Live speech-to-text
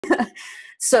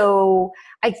So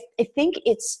I think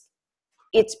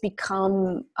it's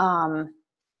become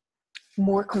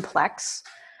more complex.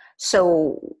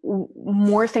 So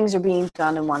more things are being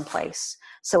done in one place.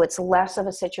 So it's less of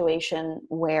a situation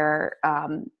where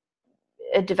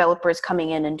a developer is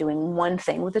coming in and doing one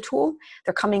thing with the tool.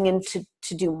 They're coming in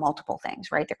to do multiple things,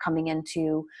 right? They're coming in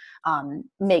to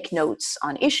make notes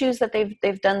on issues that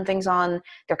they've done things on.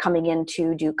 They're coming in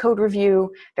to do code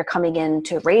review. They're coming in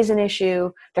to raise an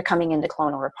issue. They're coming in to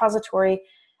clone a repository.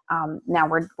 Now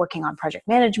we're working on project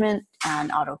management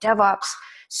and auto DevOps.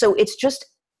 So it's just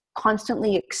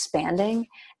constantly expanding.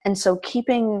 And so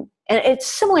and it's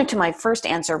similar to my first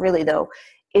answer really though,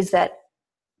 is that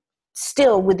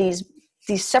still with these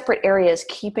separate areas,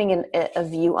 keeping a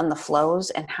view on the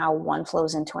flows and how one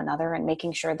flows into another and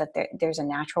making sure that there's a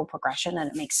natural progression and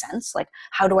it makes sense. Like,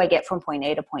 how do I get from point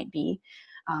A to point B?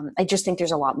 I just think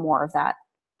there's a lot more of that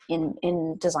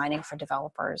in designing for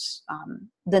developers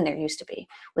than there used to be,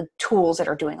 with tools that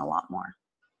are doing a lot more.